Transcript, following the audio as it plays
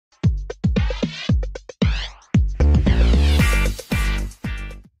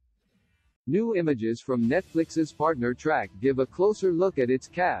New images from Netflix's partner track give a closer look at its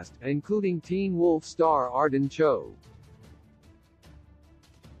cast, including Teen Wolf star Arden Cho.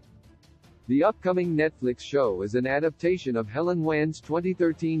 The upcoming Netflix show is an adaptation of Helen Wan's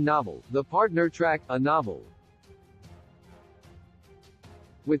 2013 novel, The Partner Track, a novel.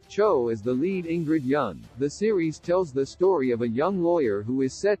 With Cho as the lead Ingrid Yun, the series tells the story of a young lawyer who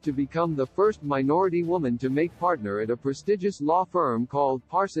is set to become the first minority woman to make partner at a prestigious law firm called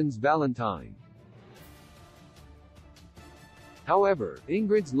Parsons Valentine. However,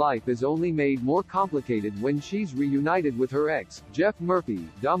 Ingrid's life is only made more complicated when she's reunited with her ex, Jeff Murphy,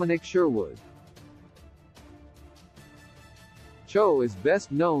 Dominic Sherwood. Cho is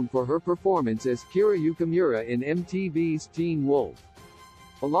best known for her performance as Kira Yukimura in MTV's Teen Wolf.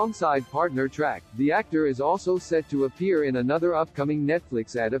 Alongside partner track, the actor is also set to appear in another upcoming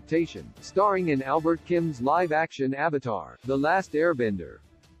Netflix adaptation, starring in Albert Kim's live-action Avatar: The Last Airbender.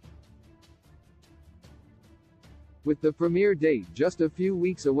 With the premiere date just a few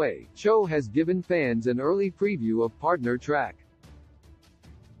weeks away, Cho has given fans an early preview of partner track.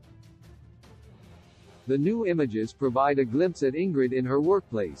 The new images provide a glimpse at Ingrid in her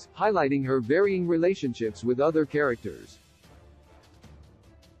workplace, highlighting her varying relationships with other characters.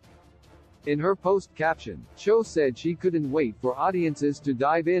 In her post caption, Cho said she couldn't wait for audiences to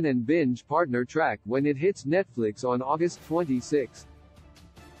dive in and binge partner track when it hits Netflix on August 26.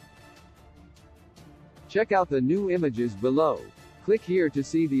 Check out the new images below. Click here to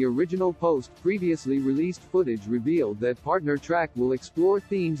see the original post. Previously released footage revealed that partner track will explore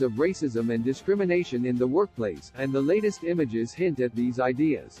themes of racism and discrimination in the workplace, and the latest images hint at these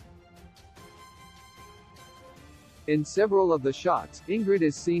ideas. In several of the shots, Ingrid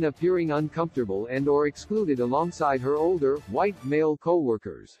is seen appearing uncomfortable and/or excluded alongside her older, white, male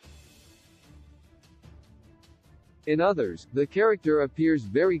co-workers. In others, the character appears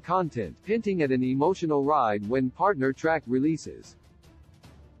very content, hinting at an emotional ride when partner track releases.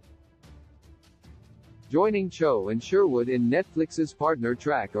 Joining Cho and Sherwood in Netflix's partner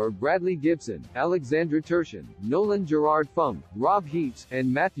track are Bradley Gibson, Alexandra Tertian, Nolan Gerard Funk, Rob Heaps,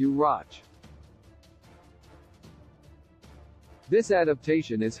 and Matthew Roach. This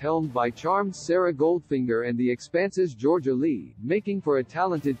adaptation is helmed by Charmed's Sarah Goldfinger and The Expanse's Georgia Lee, making for a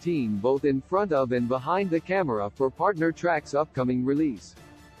talented team both in front of and behind the camera for partner track's upcoming release.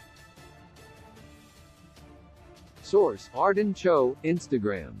 Source: Arden Cho,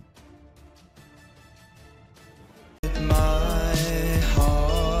 Instagram. My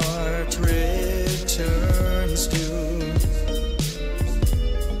heart returns to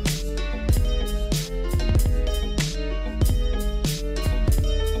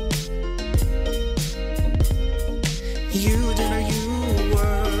you, dinner, you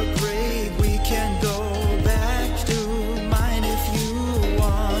were great. We can go back to mine if you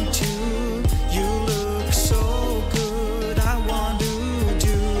want to. You look so good, I want to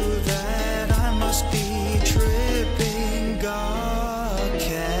do that. I must be tripping, God,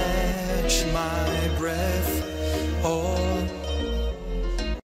 catch my breath.